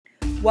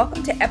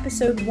Welcome to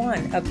episode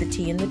 1 of The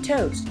Tea and the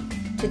Toast.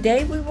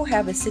 Today we will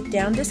have a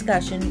sit-down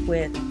discussion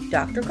with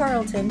Dr.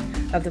 Carlton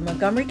of the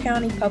Montgomery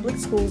County Public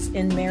Schools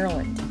in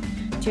Maryland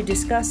to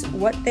discuss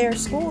what their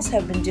schools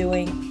have been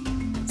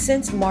doing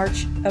since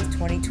March of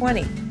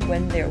 2020,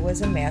 when there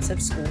was a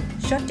massive school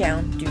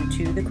shutdown due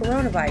to the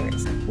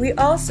coronavirus. We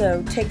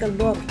also take a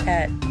look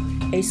at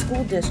a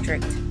school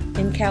district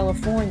in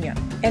California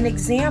and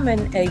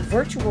examine a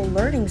virtual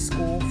learning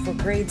school for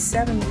grades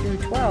 7 through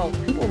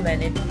 12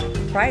 implemented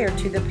prior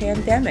to the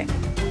pandemic.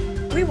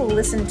 We will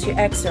listen to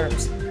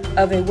excerpts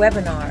of a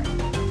webinar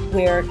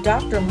where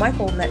Dr.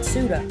 Michael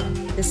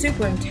Matsuda, the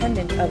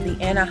superintendent of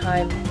the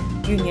Anaheim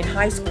Union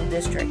High School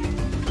District,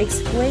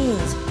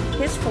 explains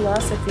his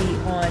philosophy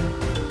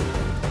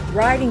on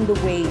riding the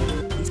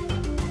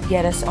wave.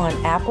 Get us on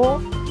Apple,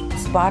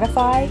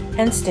 Spotify,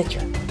 and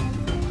Stitcher.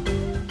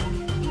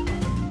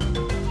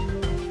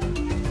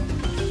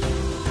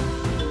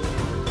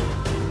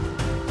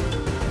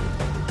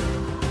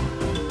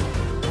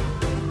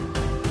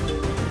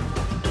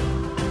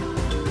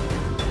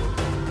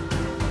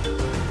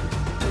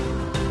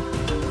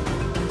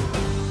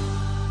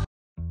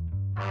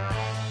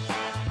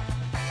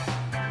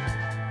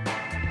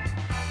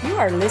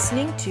 You are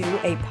listening to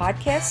a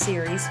podcast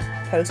series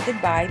hosted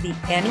by the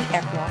Annie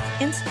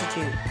Eckloff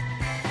Institute,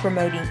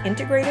 promoting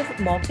integrative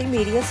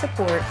multimedia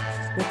support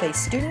with a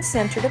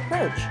student-centered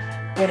approach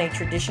when a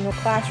traditional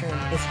classroom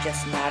is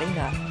just not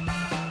enough.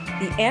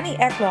 The Annie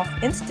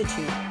Eckloff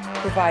Institute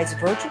provides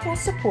virtual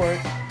support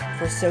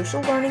for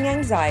social learning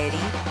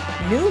anxiety,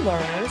 new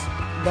learners,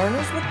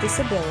 learners with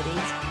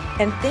disabilities,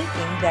 and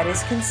thinking that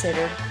is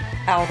considered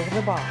out of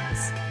the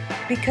box.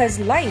 Because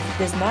life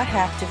does not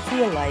have to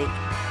feel like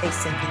a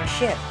sinking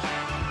ship.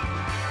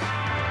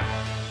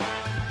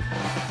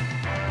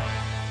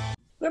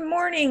 Good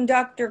morning,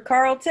 Dr.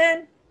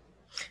 Carlton.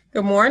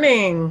 Good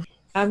morning.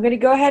 I'm going to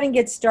go ahead and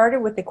get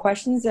started with the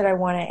questions that I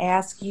want to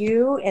ask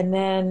you, and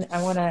then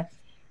I want to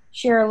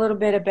share a little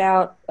bit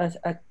about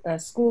a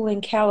school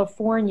in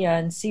California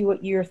and see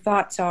what your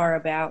thoughts are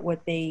about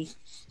what they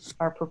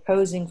are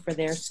proposing for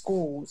their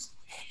schools.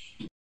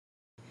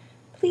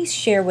 Please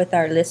share with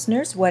our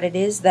listeners what it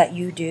is that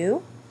you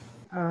do.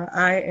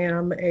 I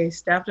am a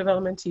staff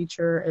development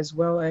teacher as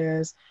well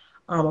as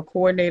a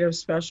coordinator of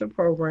special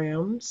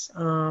programs.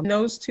 In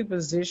those two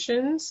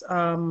positions,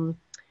 the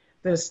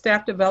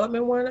staff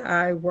development one,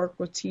 I work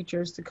with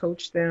teachers to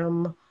coach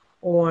them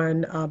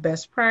on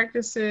best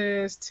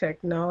practices,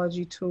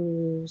 technology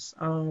tools,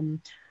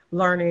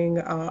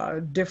 learning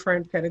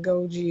different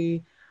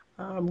pedagogy,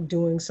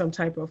 doing some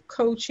type of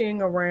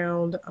coaching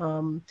around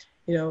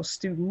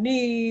student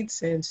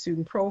needs and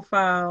student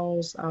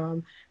profiles,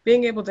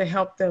 being able to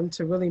help them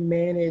to really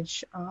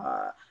manage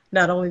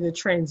not only the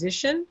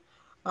transition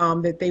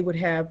that they would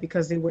have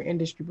because they were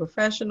industry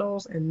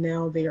professionals and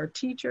now they are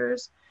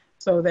teachers.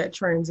 So that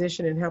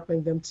transition and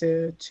helping them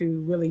to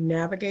really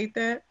navigate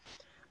that.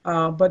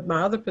 But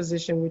my other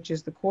position, which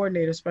is the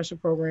coordinator of special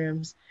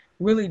programs,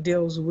 really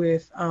deals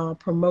with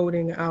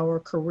promoting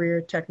our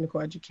career technical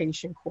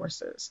education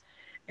courses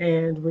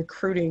and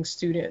recruiting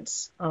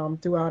students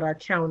throughout our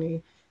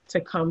county to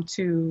come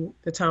to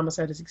the Thomas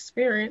Edison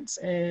experience,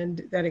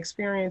 and that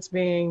experience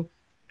being,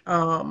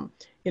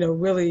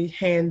 really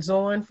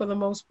hands-on for the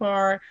most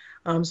part.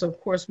 So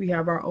of course we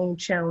have our own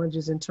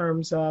challenges in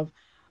terms of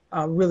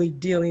really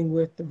dealing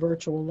with the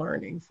virtual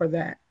learning for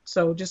that.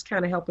 So just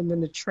kind of helping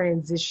them to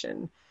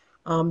transition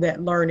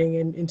that learning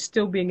and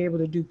still being able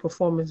to do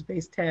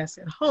performance-based tasks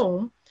at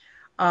home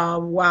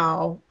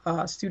while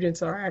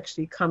students are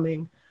actually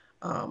coming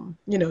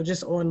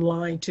just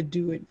online to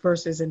do it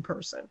versus in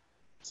person.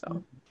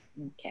 So.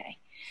 Okay.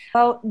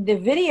 Well, the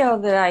video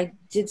that I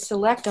did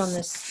select on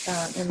this,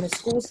 in the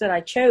schools that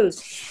I chose,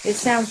 it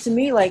sounds to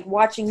me like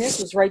watching this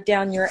was right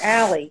down your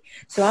alley.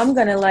 So I'm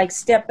going to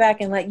step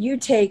back and let you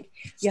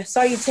I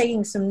saw you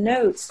taking some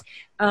notes.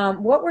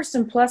 What were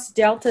some plus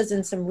deltas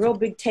and some real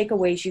big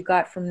takeaways you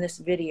got from this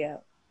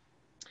video?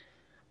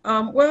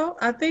 Well,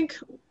 I think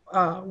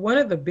one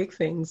of the big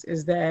things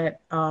is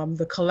that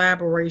the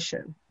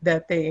collaboration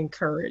that they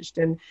encouraged,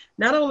 and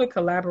not only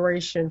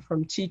collaboration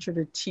from teacher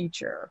to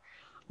teacher,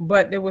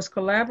 but there was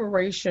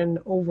collaboration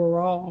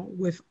overall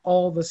with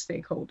all the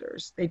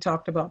stakeholders. They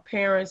talked about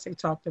parents, they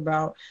talked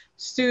about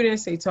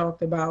students, they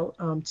talked about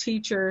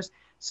teachers.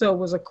 So it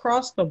was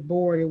across the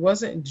board. It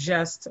wasn't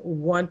just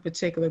one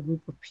particular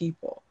group of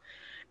people.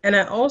 And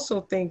I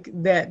also think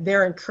that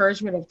their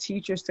encouragement of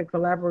teachers to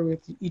collaborate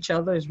with each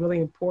other is really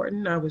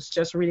important. I was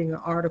just reading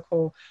an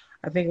article,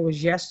 I think it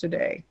was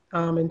yesterday,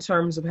 in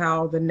terms of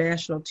how the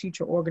national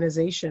teacher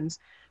organizations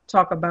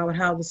talk about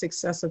how the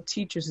success of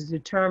teachers is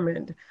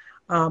determined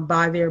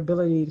by their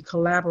ability to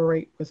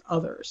collaborate with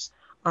others,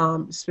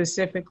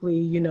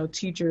 specifically,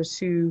 teachers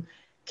who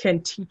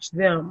can teach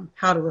them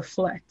how to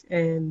reflect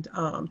and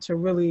to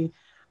really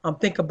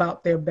think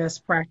about their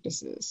best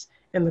practices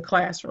in the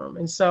classroom.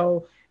 And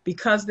so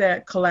because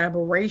that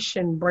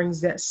collaboration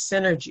brings that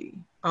synergy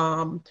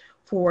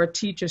for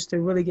teachers to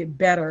really get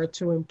better,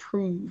 to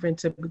improve, and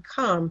to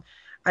become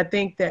I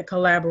think that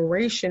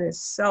collaboration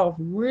itself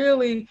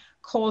really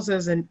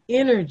causes an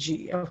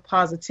energy of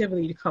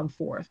positivity to come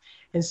forth.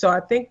 And so I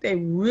think they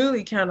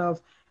really kind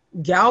of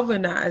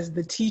galvanized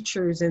the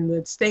teachers and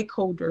the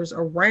stakeholders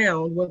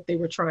around what they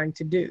were trying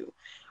to do,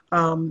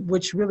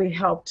 which really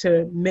helped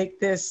to make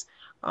this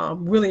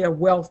really a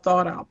well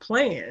thought out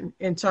plan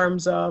in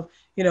terms of,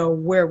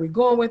 where are we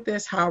going with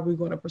this? How are we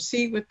going to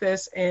proceed with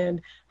this?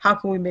 And how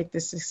can we make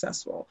this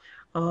successful?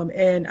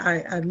 And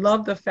I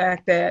love the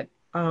fact that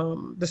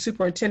the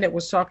superintendent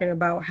was talking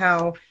about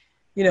how,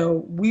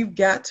 we've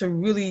got to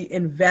really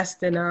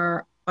invest in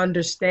our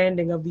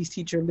understanding of these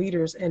teacher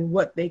leaders and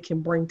what they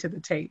can bring to the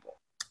table.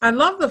 I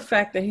love the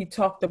fact that he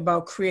talked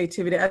about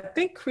creativity. I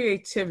think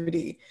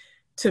creativity,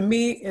 to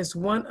me, is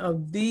one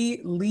of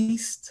the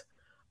least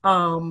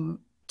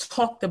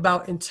talked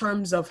about in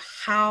terms of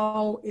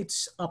how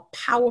it's a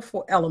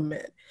powerful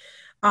element.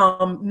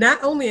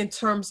 Not only in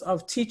terms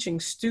of teaching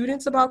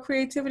students about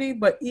creativity,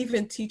 but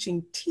even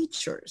teaching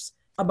teachers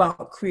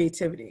about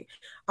creativity.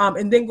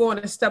 And then going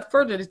a step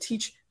further to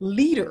teach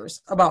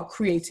leaders about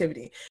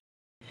creativity.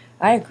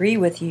 I agree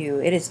with you.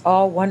 It is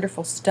all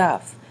wonderful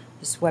stuff,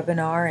 this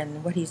webinar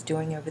and what he's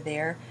doing over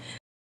there.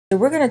 So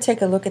we're going to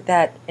take a look at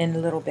that in a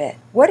little bit.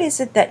 What is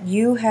it that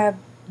you have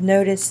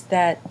noticed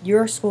that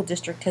your school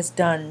district has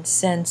done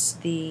since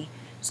the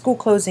school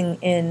closing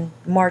in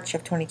March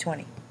of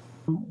 2020?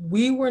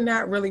 We were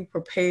not really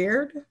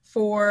prepared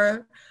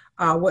for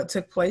what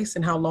took place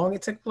and how long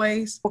it took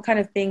place. What kind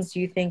of things do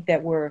you think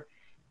that were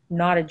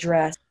not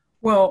addressed?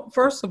 Well,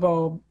 first of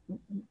all,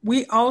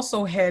 we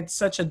also had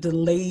such a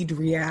delayed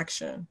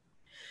reaction.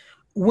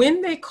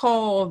 When they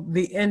called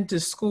the end to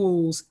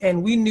schools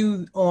and we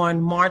knew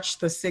on March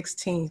the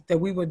 16th that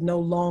we would no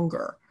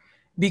longer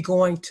be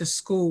going to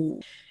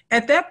school,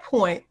 at that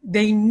point,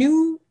 they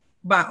knew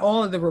by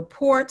all of the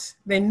reports,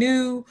 they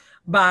knew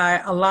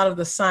by a lot of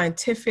the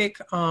scientific,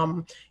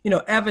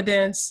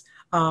 evidence,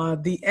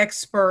 the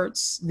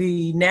experts,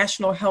 the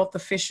national health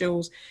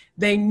officials,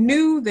 they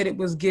knew that it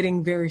was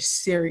getting very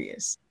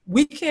serious.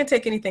 We can't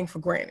take anything for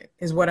granted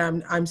is what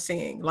I'm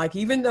seeing. Like,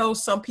 even though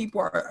some people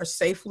are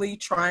safely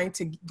trying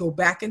to go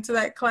back into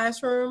that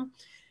classroom,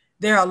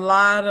 there are a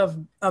lot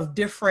of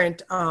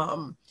different,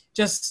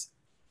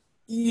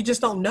 you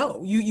just don't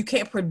know. You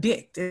can't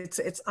predict.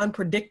 It's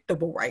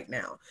unpredictable right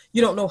now.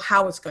 You don't know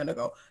how it's going to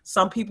go.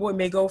 Some people, it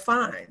may go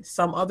fine.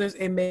 Some others,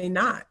 it may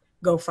not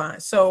go fine.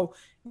 So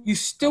you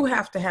still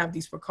have to have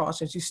these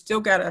precautions. You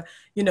still got to,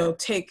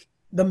 take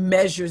the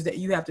measures that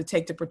you have to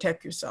take to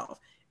protect yourself.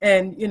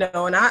 And,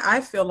 and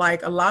I feel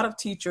like a lot of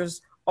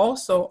teachers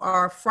also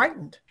are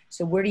frightened.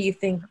 So where do you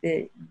think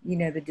that,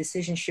 the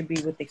decision should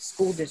be with the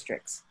school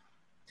districts?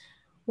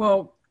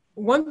 Well,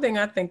 one thing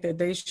I think that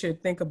they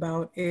should think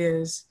about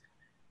is,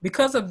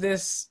 because of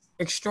this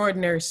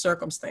extraordinary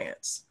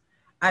circumstance,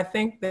 I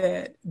think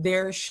that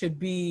there should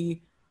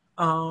be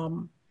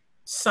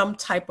some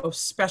type of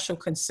special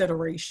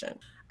consideration.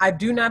 I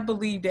do not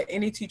believe that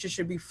any teacher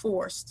should be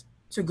forced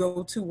to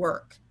go to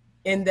work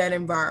in that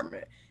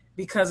environment.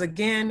 Because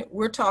again,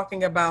 we're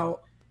talking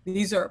about,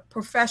 these are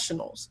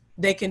professionals.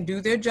 They can do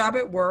their job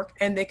at work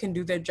and they can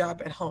do their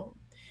job at home.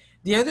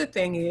 The other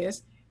thing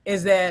is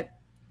that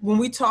when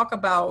we talk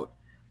about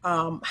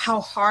how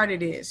hard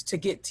it is to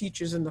get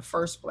teachers in the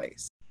first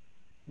place.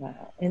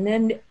 Wow. And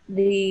then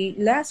the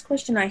last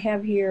question I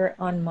have here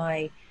on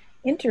my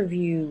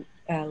interview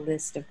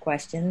list of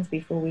questions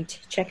before we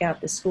check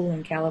out the school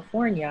in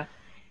California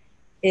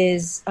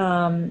is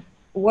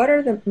what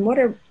are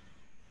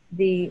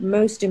the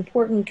most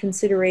important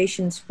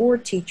considerations for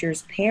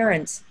teachers,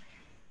 parents,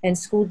 and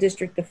school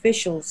district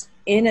officials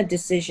in a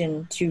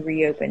decision to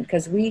reopen?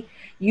 Because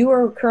you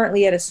are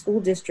currently at a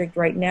school district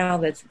right now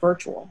that's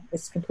virtual.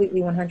 It's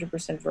completely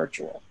 100%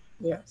 virtual.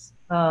 Yes.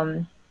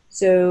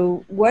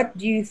 So what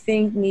do you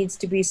think needs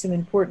to be some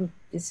important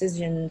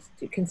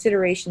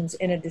considerations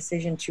in a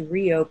decision to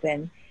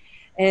reopen?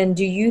 And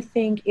do you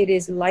think it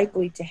is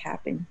likely to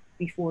happen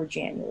before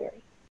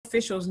January?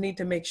 Officials need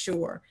to make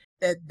sure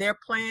that their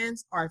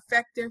plans are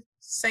effective,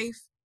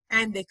 safe,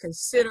 and they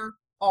consider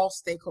all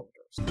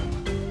stakeholders.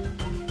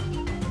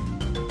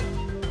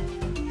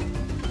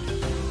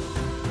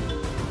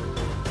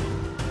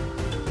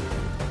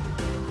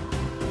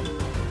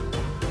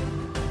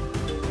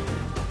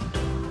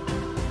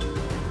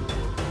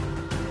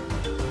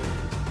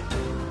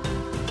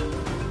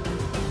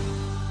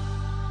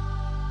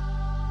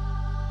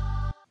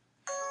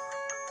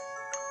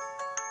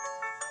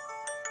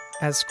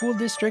 As school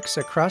districts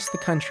across the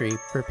country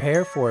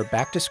prepare for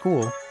back to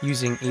school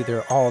using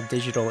either all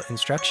digital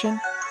instruction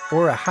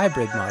or a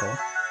hybrid model,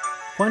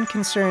 one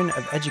concern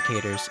of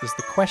educators is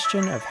the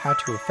question of how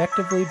to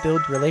effectively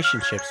build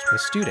relationships with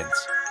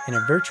students in a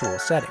virtual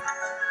setting.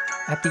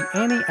 At the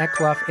Annie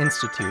Eckloff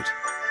Institute,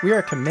 we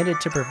are committed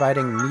to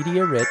providing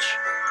media-rich,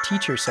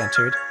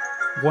 teacher-centered,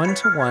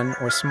 one-to-one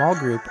or small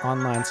group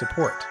online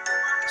support,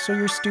 so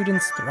your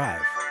students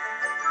thrive.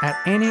 At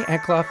Annie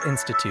Eckloff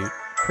Institute,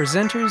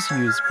 presenters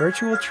use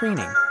virtual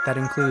training that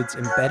includes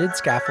embedded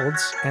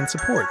scaffolds and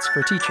supports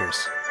for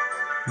teachers.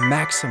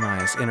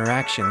 Maximize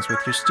interactions with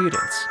your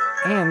students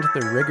and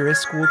the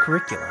rigorous school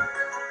curriculum,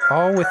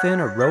 all within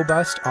a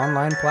robust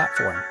online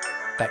platform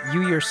that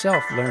you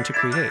yourself learn to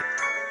create.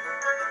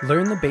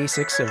 Learn the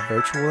basics of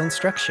virtual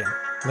instruction.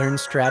 Learn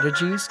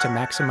strategies to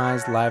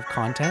maximize live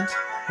content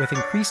with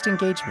increased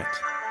engagement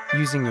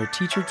using your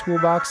teacher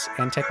toolbox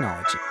and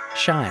technology.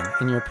 Shine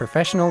in your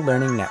professional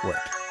learning network.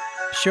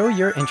 Show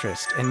your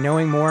interest in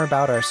knowing more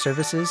about our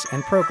services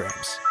and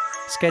programs.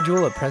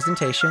 Schedule a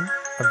presentation,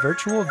 a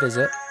virtual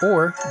visit,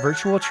 or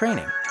virtual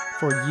training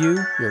for you,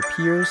 your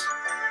peers,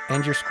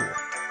 and your school.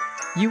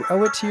 You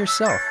owe it to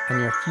yourself and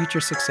your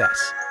future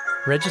success.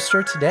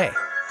 Register today.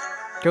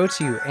 Go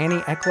to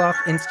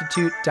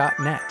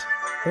annieeckloffinstitute.net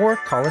or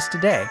call us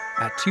today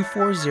at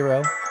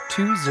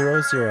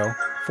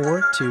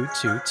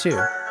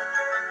 240-200-4222.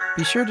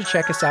 Be sure to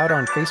check us out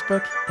on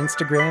Facebook,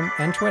 Instagram,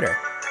 and Twitter.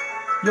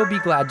 You'll be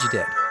glad you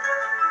did.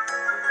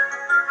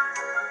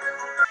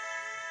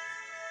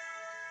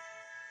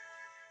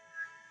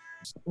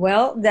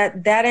 Well,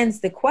 that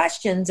ends the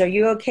questions. Are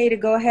you okay to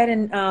go ahead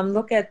and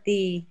look at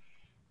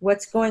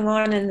what's going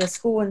on in the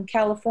school in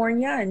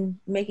California and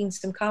making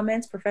some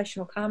comments,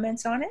 professional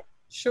comments on it?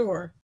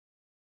 Sure.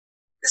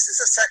 This is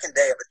the second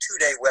day of a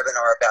two-day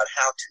webinar about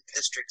how two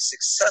districts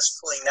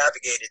successfully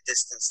navigated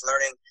distance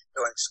learning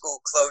during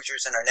school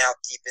closures and are now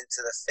deep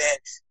into the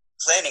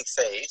planning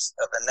phase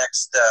of the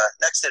next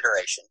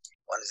iteration.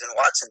 One is in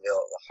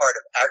Watsonville, the heart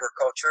of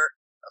agriculture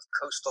of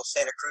coastal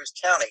Santa Cruz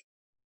County.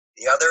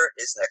 The other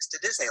is next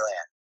to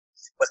Disneyland.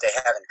 What they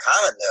have in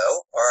common,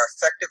 though, are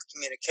effective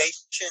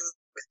communication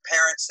with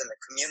parents and the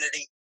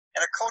community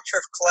and a culture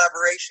of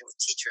collaboration with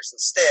teachers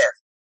and staff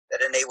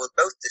that enabled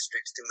both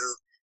districts to move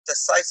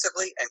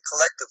decisively and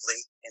collectively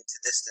into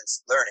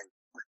distance learning.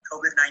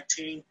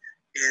 COVID-19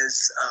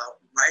 is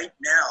right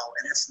now,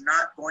 and it's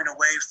not going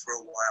away for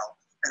a while.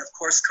 And of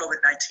course,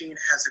 COVID-19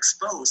 has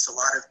exposed a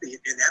lot of the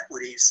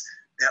inequities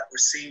that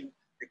we're seeing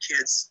the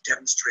kids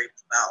demonstrate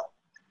about.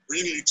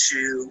 We need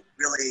to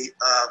really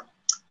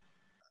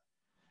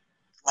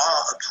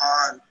draw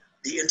upon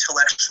the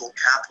intellectual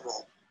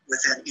capital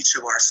within each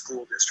of our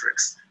school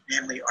districts,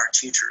 namely our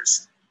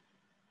teachers.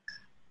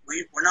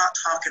 We're not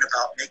talking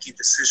about making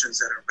decisions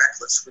that are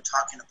reckless. We're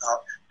talking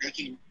about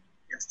making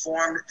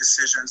informed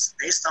decisions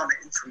based on the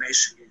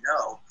information you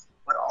know,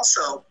 but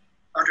also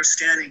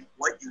understanding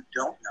what you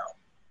don't know.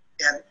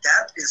 And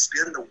that has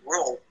been the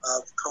world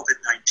of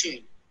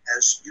COVID-19.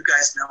 As you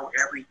guys know,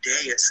 every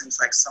day it seems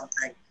like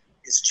something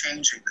is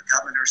changing. The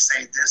governor's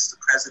saying this, the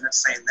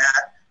president's saying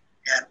that,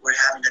 and we're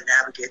having to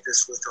navigate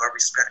this with our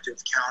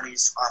respective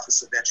counties,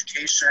 Office of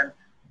Education,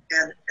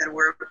 and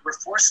we're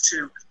forced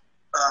to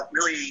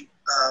really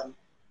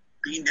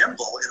be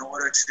nimble in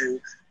order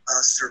to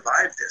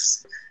survive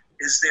this.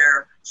 Is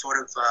there sort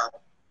of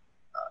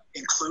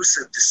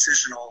inclusive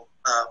decisional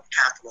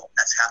capital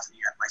that's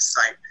happening at my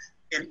site?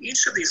 And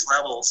each of these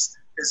levels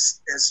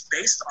is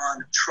based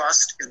on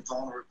trust and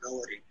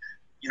vulnerability.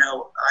 You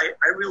know, I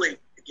really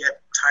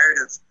get tired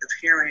of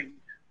hearing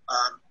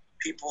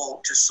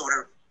people just sort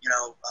of,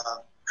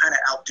 kind of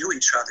outdo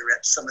each other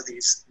at some of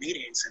these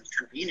meetings and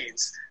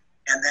convenings,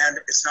 and then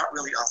it's not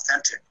really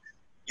authentic.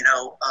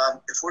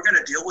 If we're going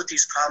to deal with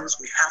these problems,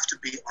 we have to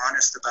be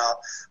honest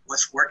about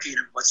what's working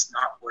and what's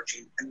not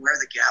working and where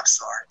the gaps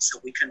are, so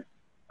we can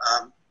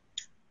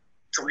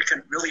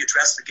really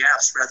address the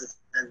gaps rather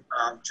than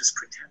just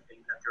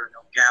pretending that there are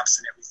no gaps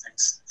and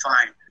everything's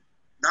fine.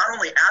 Not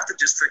only at the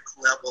district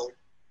level,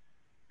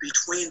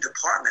 between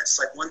departments.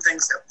 Like one thing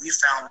that we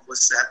found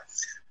was that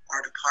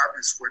our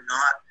departments were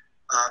not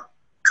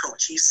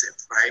cohesive,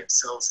 right?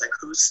 So it's like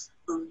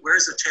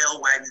where's the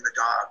tail wagging the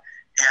dog?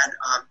 And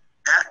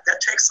that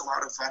takes a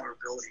lot of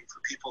vulnerability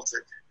for people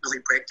to really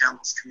break down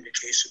those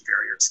communication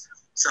barriers.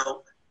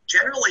 So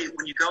generally,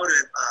 when you go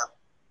to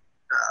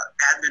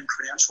admin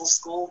credential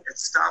school, it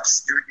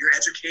stops, your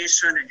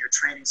education and your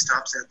training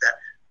stops at that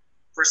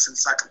first and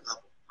second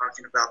level,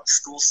 talking about the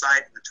school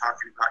site and then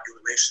talking about your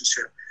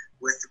relationship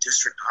with the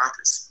district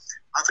office.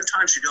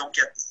 Oftentimes you don't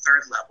get the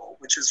third level,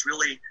 which is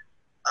really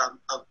an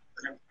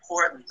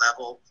important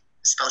level,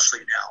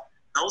 especially now.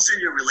 Those are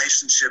your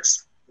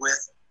relationships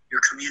with your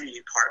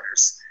community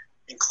partners,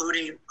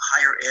 including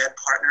higher ed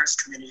partners,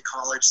 community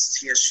college,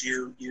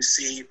 CSU,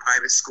 UC,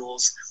 private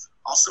schools,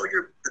 also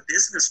the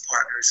business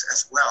partners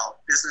as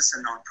well, business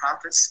and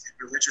nonprofits and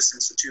religious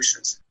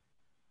institutions.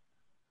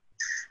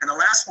 And the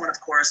last one, of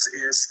course,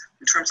 is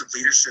in terms of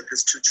leadership,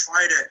 is to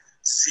try to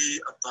see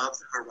above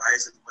the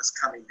horizon what's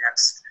coming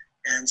next,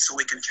 and so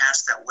we can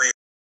catch that wave.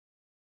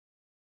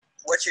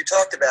 What you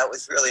talked about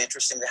was really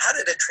interesting. How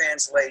did it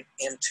translate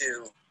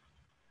into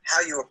how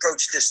you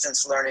approach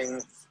distance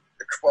learning,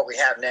 what we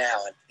have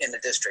now in the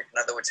district?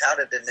 In other words, how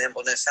did the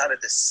nimbleness, how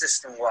did the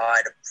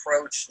system-wide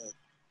approach, and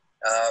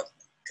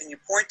can you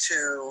point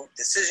to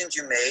decisions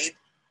you made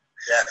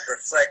that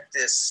reflect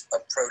this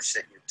approach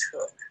that you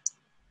took?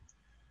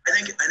 I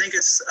think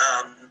it's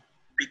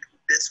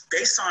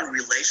based on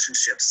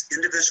relationships,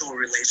 individual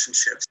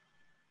relationships.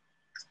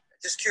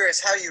 Just curious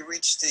how you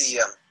reached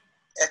the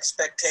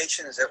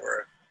expectations that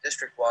were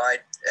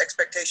district-wide,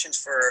 expectations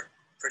for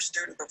for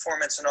student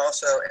performance and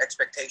also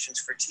expectations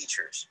for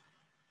teachers?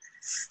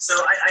 So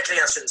I can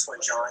answer this one,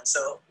 John.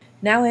 So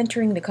now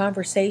entering the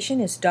conversation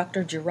is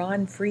Dr.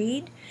 Jerron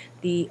Freed,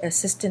 the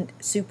Assistant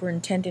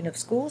Superintendent of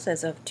Schools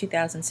as of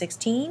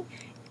 2016,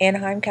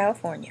 Anaheim,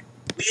 California.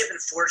 We have been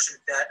fortunate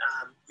that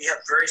we have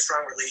very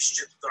strong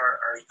relationships with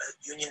our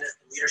union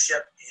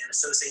leadership and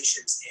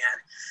associations.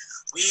 And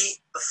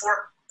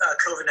before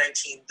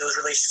COVID-19, those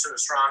relationships were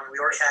strong. We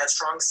already had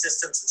strong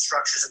systems and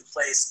structures in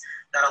place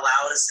that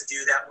allowed us to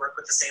do that work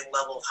with the same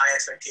level of high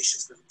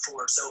expectations moving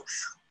forward. So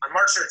on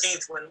March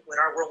 13th, when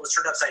our world was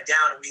turned upside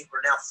down and we were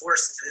now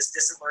forced into this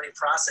distant learning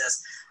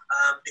process,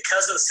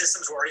 because those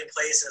systems were already in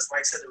place, and as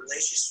Mike said, the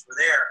relationships were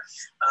there,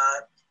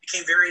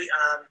 became very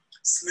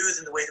smooth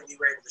in the way that we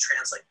were able to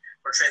translate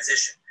or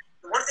transition.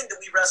 The one thing that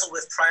we wrestled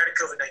with prior to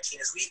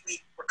COVID-19 is we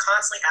were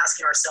constantly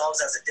asking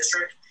ourselves as a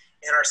district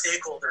and our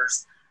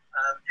stakeholders,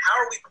 how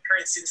are we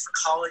preparing students for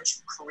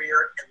college,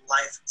 career, and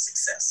life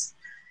success?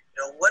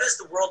 What is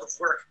the world of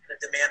work and the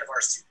demand of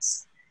our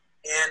students?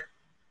 And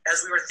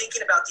as we were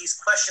thinking about these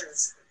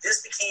questions,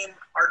 this became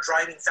our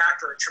driving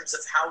factor in terms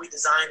of how we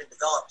designed and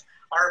developed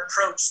our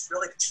approach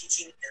really to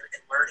teaching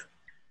and learning.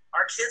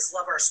 Our kids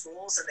love our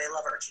schools and they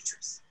love our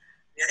teachers.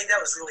 And I think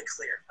that was really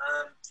clear.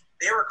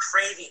 They were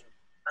craving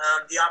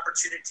the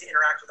opportunity to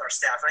interact with our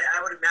staff. I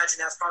would imagine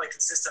that's probably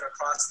consistent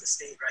across the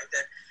state, right?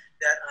 That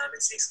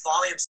it speaks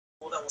volumes to a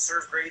school that will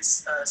serve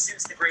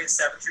students in grades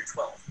 7 through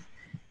 12.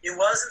 It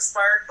was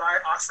inspired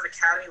by Oxford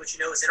Academy, which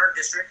is in our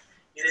district.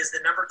 It is the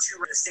 #2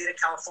 in the state of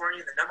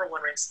California, the #1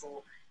 ranked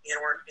school in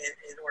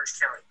Orange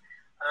County.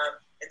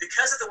 And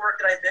because of the work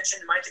that I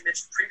mentioned, Mike had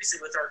mentioned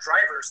previously with our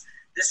drivers,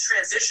 this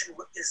transition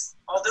is,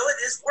 although it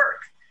is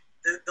work,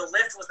 the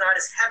lift was not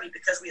as heavy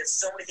because we had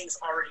so many things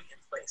already in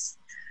place.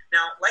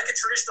 Now, like a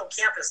traditional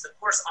campus, the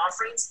course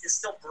offerings is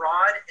still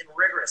broad and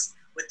rigorous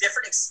with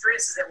different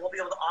experiences that we'll be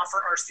able to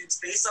offer our students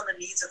based on the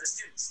needs of the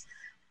students.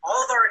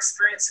 All of our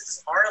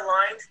experiences are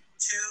aligned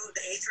to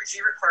the A through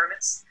G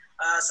requirements.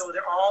 So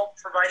they're all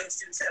providing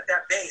students at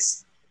that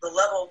base the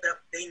level that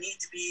they need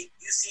to be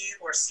UC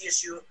or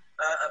CSU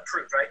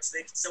approved, right? So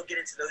they can still get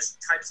into those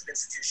types of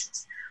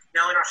institutions.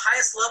 Now, in our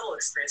highest level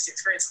experience, the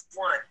experience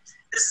 1,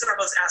 this is our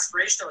most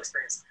aspirational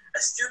experience. A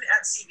student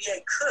at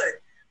CVA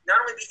could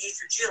not only be A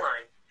through G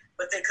aligned,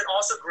 but they could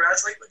also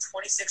graduate with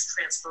 26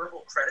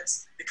 transferable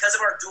credits because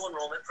of our dual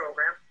enrollment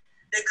program.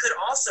 They could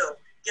also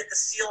get the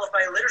seal of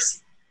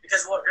biliteracy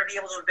because we're going to be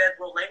able to embed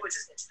world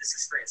languages into this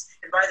experience.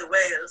 And by the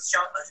way, a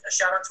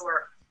shout out to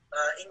our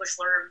English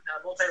Learner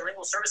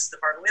Multilingual Services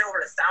Department. We had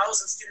over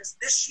 1,000 students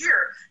this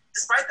year,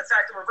 despite the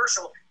fact that we're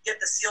virtual, get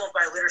the seal of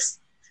biliteracy.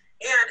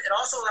 And it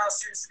also allows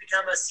students to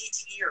become a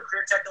CTE or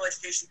Career Technical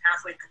Education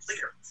Pathway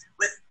completer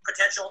with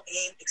potential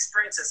AIM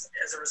experiences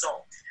as a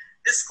result.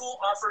 This school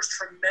offers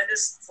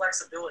tremendous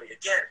flexibility.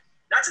 Again,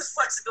 not just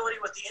flexibility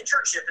with the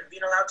internship and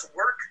being allowed to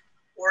work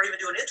or even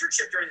do an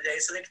internship during the day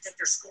so they can take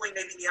their schooling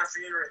maybe in the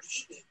afternoon or in the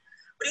evening,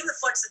 but even the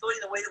flexibility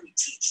in the way that we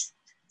teach.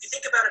 If you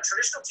think about a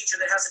traditional teacher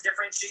that has to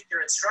differentiate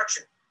their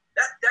instruction,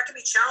 that can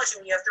be challenging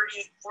when you have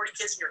 38, 40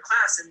 kids in your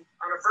class. And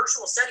on a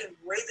virtual setting,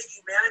 the way that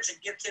you manage and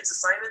give kids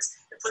assignments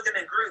and put them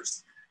in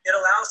groups, it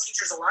allows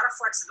teachers a lot of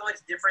flexibility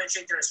to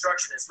differentiate their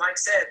instruction. As Mike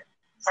said,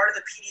 part of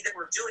the PD that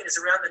we're doing is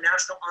around the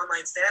national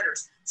online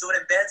standards. So it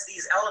embeds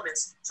these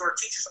elements so our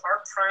teachers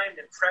are primed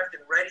and prepped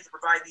and ready to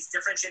provide these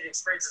differentiated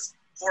experiences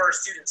for our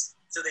students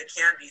so they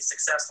can be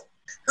successful.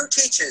 Who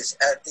teaches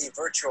at the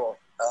virtual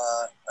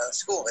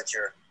school that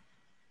you're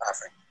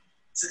offering?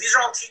 So these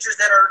are all teachers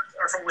that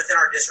are from within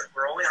our district.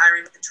 We're only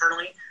hiring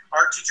internally.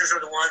 Our teachers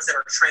are the ones that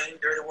are trained.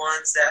 They're the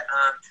ones that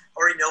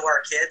already know our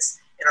kids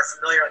and are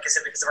familiar, like I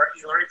said, because of our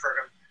e-learning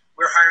program.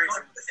 We're hiring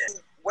from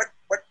within.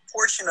 What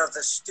portion of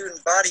the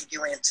student body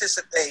do you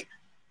anticipate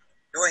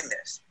doing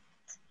this?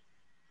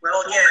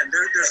 Well, again,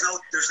 there's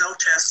no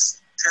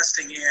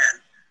testing in,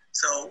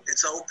 so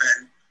it's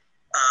open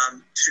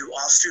to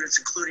all students,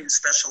 including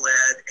special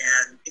ed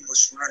and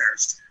English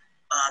learners.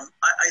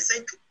 I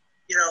think,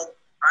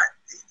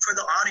 for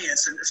the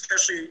audience, and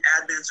especially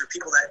admins or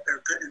people that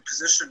are good in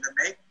position to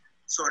make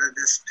sort of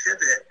this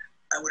pivot,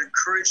 I would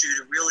encourage you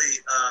to really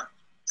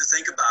to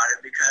think about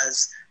it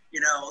because,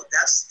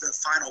 that's the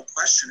final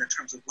question in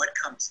terms of what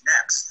comes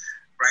next,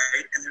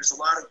 right? And there's a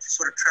lot of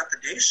sort of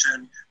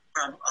trepidation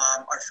from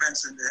our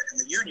friends in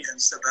the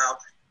unions about,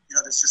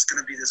 there's just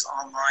going to be this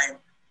online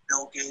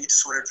Bill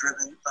Gates sort of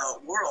driven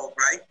world,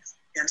 right?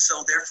 And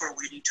so therefore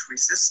we need to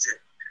resist it.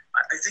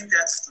 I think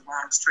that's the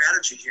wrong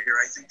strategy here.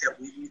 I think that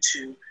we need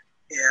to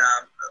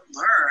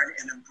learn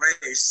and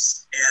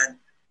embrace and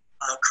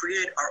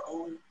create our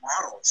own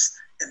models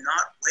and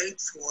not wait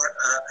for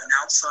an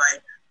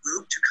outside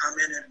group to come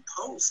in and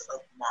impose a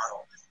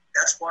model.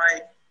 That's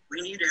why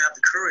we need to have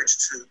the courage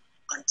to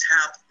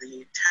untap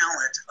the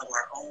talent of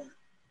our own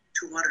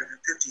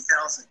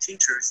 250,000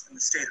 teachers in the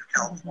state of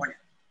California.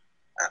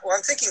 Well,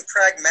 I'm thinking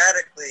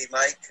pragmatically,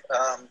 Mike,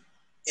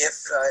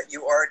 if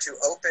you are to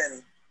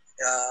open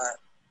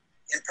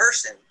in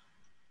person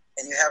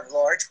and you have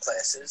large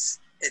classes,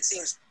 it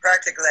seems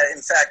practical that,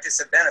 in fact,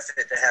 it's a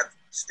benefit to have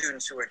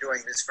students who are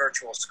doing this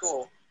virtual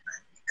school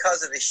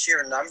because of the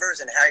sheer numbers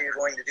and how you're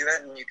going to do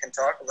it? And you can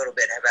talk a little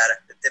bit about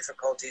the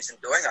difficulties in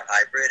doing a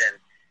hybrid and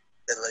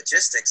the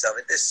logistics of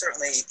it. This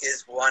certainly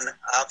is one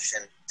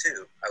option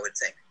too, I would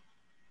think.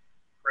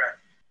 Correct.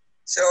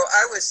 So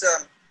I was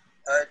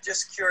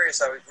just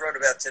curious. I wrote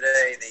about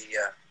today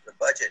the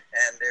budget,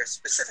 and there's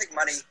specific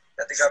money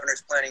that the governor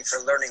is planning for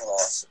learning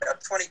loss.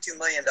 About $22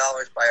 million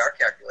by our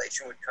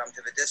calculation would come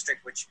to the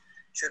district, which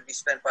should be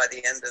spent by the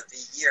end of the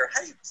year.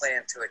 How do you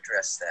plan to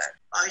address that?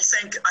 I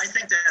think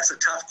that's a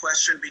tough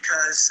question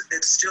because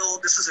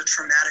this is a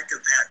traumatic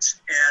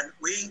event, and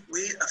we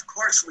of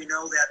course we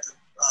know that the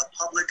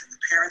public and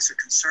the parents are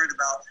concerned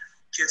about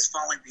kids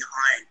falling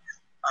behind.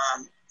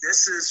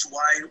 This is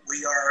why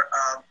we are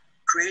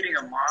creating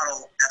a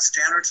model that's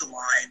standards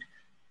aligned,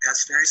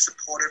 that's very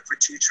supportive for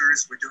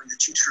teachers. We're doing the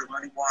teacher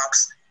learning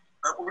walks,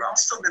 but we're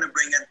also going to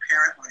bring in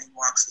parent learning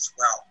walks as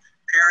well.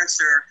 Parents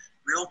are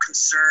real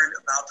concerned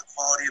about the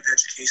quality of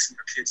education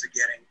their kids are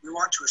getting. We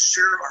want to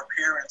assure our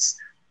parents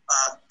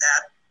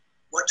that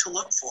what to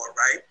look for,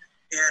 right?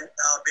 And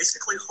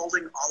basically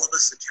holding all of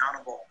us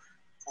accountable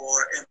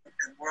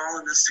and we're all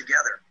in this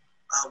together.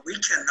 We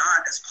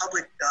cannot, as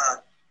public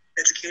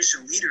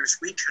education leaders,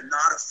 we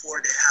cannot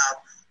afford to have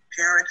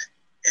parent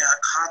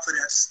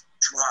confidence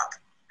drop.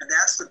 And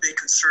that's the big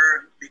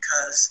concern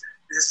because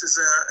this is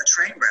a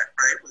train wreck,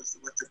 right? With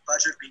the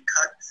budget being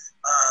cut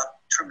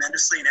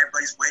tremendously and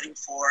everybody's waiting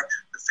for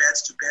the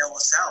feds to bail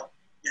us out.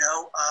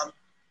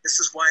 This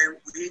is why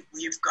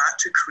we've got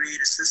to create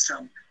a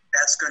system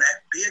that's going to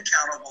be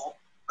accountable,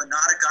 but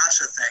not a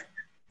gotcha thing.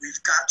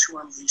 We've got to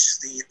unleash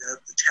the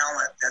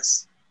talent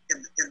that's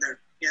in the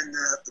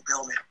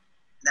building.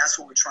 And that's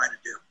what we're trying to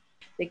do.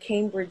 The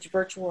Cambridge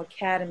Virtual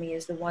Academy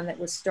is the one that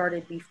was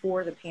started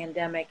before the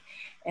pandemic,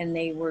 and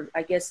they were,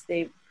 I guess,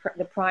 the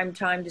prime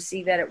time to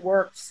see that it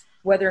works.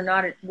 Whether or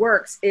not it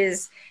works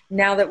is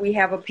now that we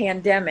have a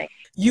pandemic.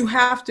 You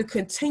have to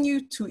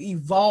continue to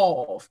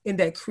evolve in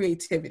that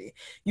creativity.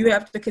 You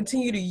have to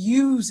continue to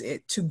use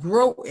it, to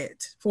grow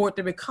it, for it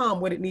to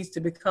become what it needs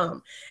to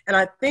become. And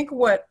I think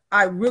what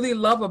I really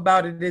love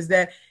about it is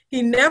that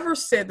he never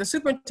said, the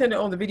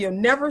superintendent on the video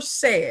never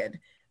said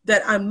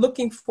that I'm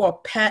looking for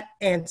a pat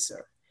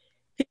answer.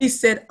 He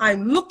said,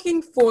 I'm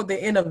looking for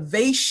the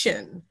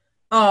innovation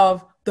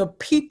of the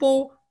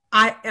people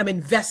I am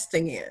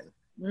investing in,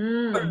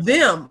 for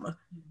them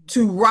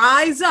to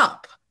rise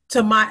up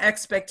to my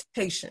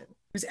expectation.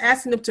 He's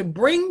asking them to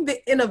bring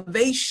the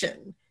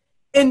innovation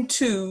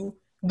into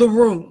the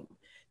room,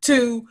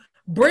 to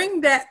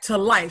bring that to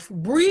life,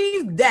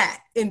 breathe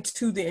that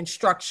into the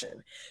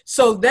instruction.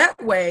 So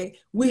that way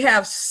we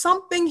have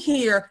something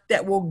here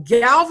that will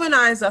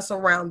galvanize us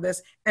around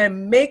this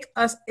and make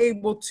us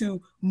able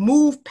to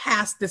move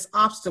past this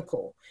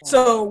obstacle.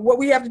 So what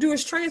we have to do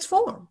is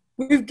transform.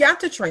 We've got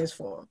to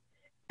transform.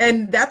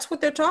 And that's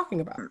what they're talking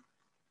about.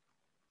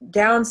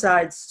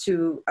 Downsides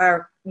to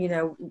our,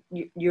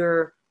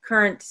 your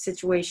current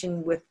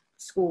situation with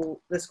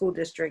the school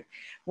district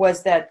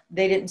was that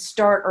they didn't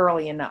start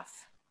early enough.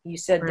 You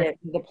said that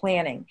the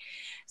planning.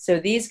 So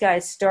these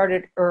guys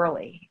started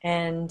early.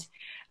 And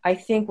I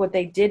think what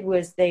they did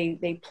was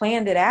they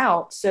planned it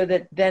out so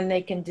that then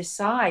they can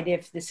decide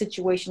if the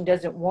situation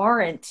doesn't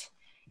warrant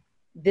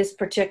this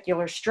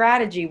particular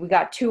strategy. We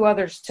got two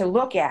others to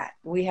look at.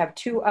 We have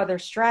two other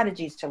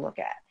strategies to look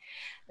at.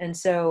 And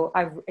so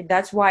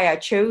that's why I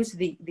chose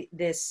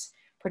this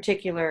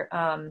particular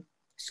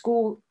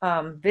school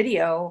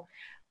video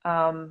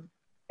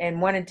and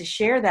wanted to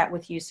share that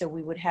with you so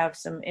we would have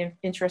some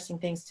interesting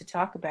things to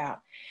talk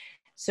about.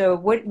 So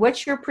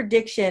what's your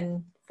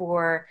prediction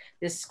for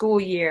this school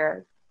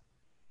year,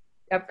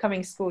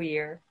 upcoming school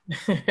year?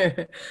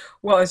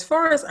 Well, as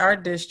far as our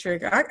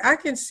district, I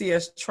can see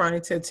us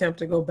trying to attempt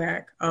to go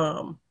back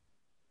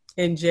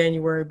in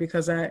January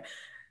because I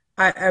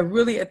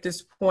really at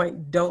this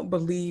point don't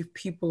believe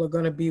people are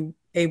going to be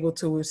able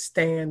to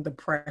withstand the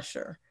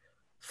pressure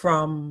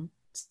from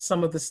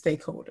some of the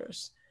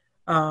stakeholders.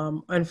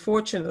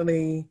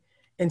 Unfortunately,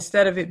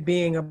 instead of it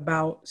being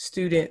about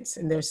students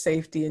and their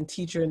safety and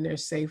teacher and their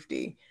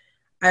safety,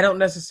 I don't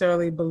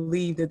necessarily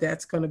believe that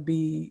that's going to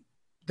be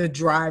the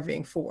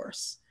driving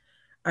force.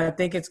 I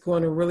think it's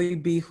going to really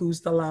be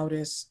who's the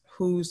loudest,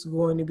 who's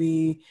going to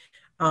be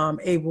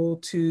able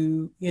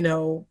to,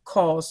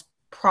 cause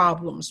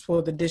problems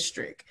for the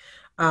district.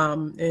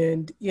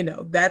 And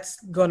that's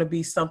going to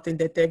be something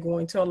that they're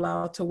going to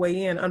allow to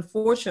weigh in,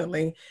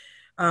 unfortunately,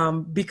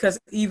 because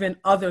even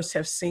others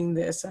have seen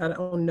this. I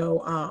don't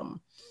know.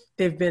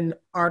 There've been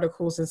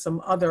articles and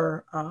some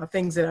other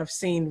things that I've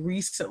seen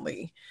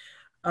recently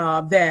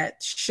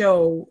that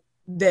show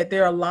that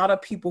there are a lot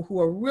of people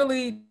who are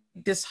really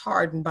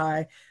disheartened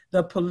by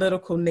the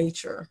political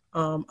nature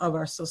of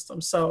our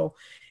system. So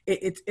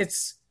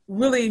it's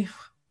really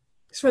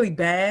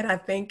bad. I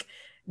think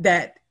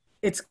that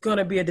it's going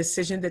to be a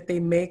decision that they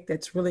make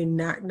that's really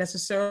not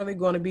necessarily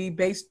going to be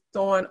based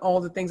on all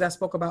the things I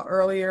spoke about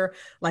earlier,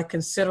 like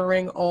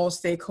considering all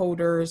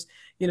stakeholders,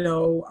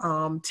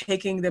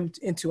 taking them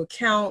into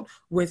account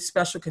with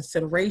special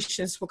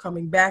considerations for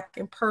coming back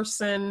in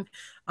person,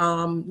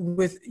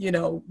 with,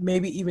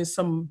 maybe even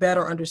some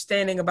better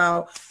understanding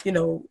about,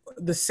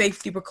 the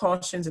safety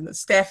precautions and the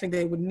staffing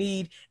they would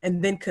need,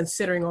 and then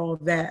considering all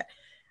of that.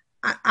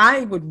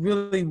 I would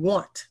really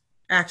want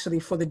actually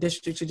for the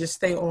district to just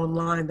stay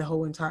online the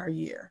whole entire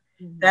year.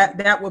 Mm-hmm.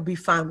 That would be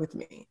fine with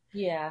me.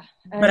 Yeah.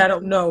 But I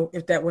don't know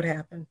if that would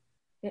happen.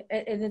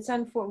 And it's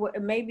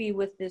unfortunate, maybe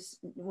with this,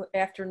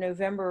 after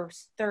November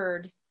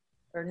 3rd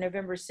or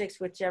November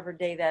 6th, whichever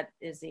day that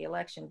is the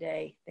election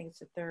day, I think it's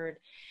the 3rd.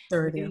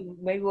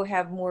 Maybe we'll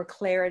have more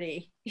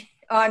clarity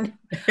on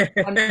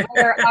what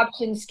our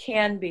options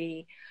can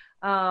be.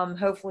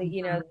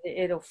 Hopefully,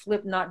 it'll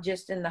flip not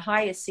just in the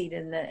highest seat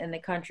in the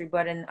country,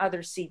 but in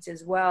other seats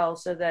as well,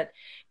 so that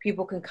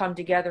people can come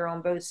together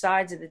on both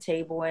sides of the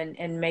table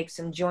and make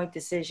some joint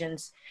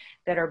decisions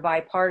that are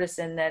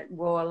bipartisan that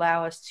will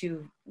allow us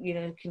to,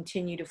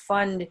 continue to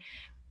fund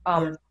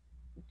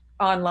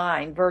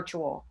online,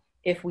 virtual,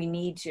 if we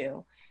need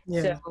to.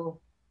 Yeah. So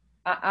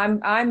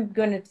I'm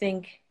going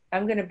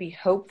to be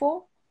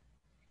hopeful.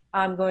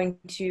 I'm going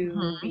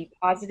to be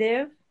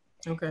positive.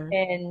 Okay.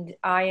 And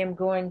I am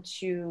going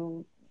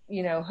to,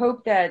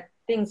 hope that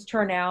things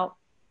turn out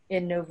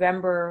in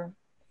November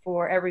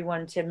for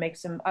everyone to make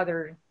some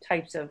other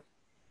types of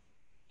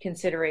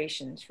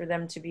considerations for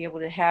them to be able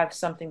to have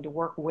something to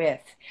work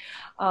with.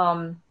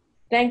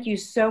 Thank you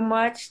so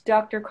much,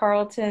 Dr.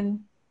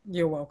 Carlton.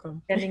 You're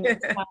welcome.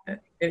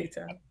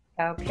 Anytime.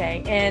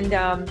 Okay. And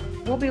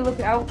I'll be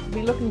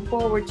looking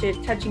forward to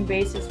touching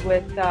bases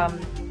with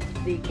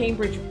the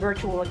Cambridge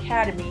Virtual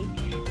Academy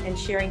and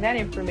sharing that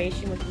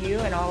information with you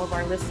and all of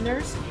our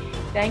listeners.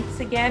 Thanks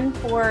again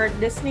for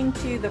listening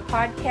to the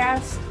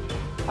podcast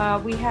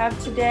we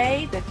have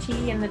today, The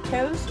Tea and the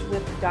Toast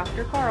with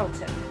Dr.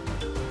 Carlton.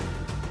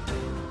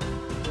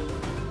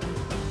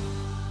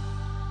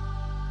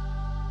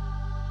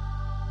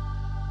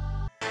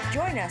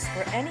 Join us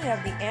for any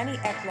of the Annie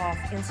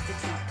Eckloff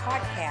Institute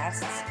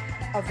podcasts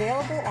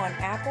available on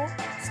Apple,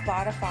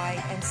 Spotify,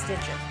 and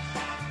Stitcher.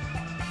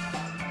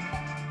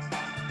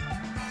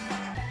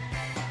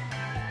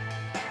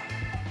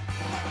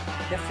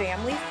 The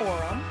Family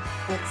Forum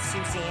with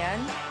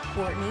Suzanne,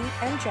 Courtney,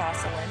 and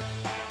Jocelyn.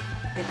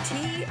 The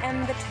Tea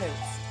and the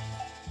Toast.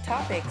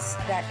 Topics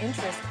that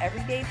interest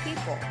everyday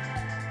people.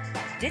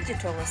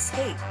 Digital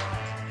Escape,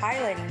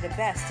 highlighting the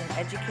best in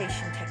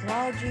education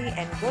technology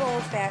and good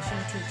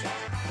old-fashioned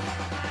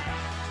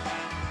teaching.